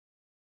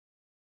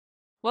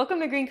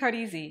Welcome to Green Card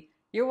Easy.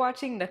 You're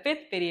watching the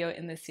fifth video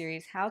in the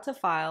series, How to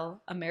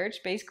File a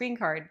Marriage-Based Green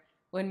Card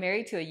when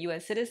married to a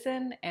U.S.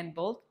 citizen and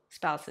both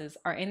spouses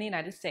are in the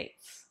United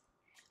States.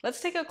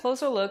 Let's take a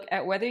closer look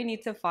at whether you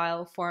need to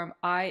file Form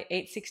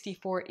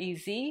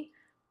I-864EZ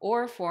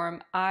or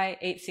Form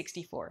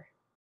I-864.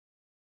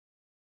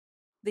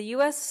 The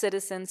U.S.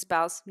 citizen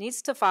spouse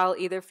needs to file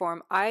either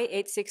Form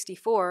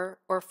I-864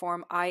 or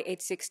Form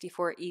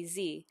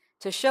I-864EZ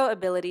to show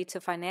ability to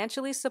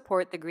financially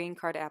support the green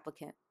card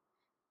applicant.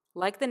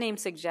 Like the name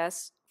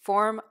suggests,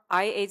 Form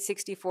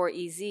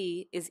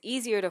I-864EZ is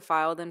easier to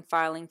file than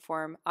filing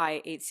Form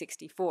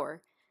I-864.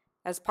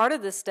 As part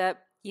of this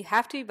step, you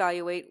have to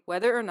evaluate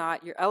whether or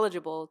not you're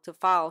eligible to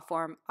file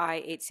Form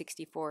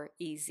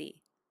I-864EZ.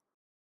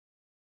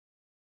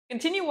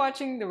 Continue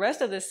watching the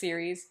rest of this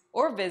series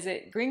or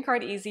visit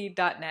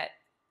greencardeasy.net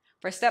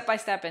for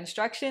step-by-step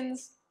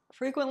instructions,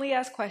 frequently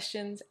asked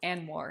questions,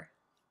 and more.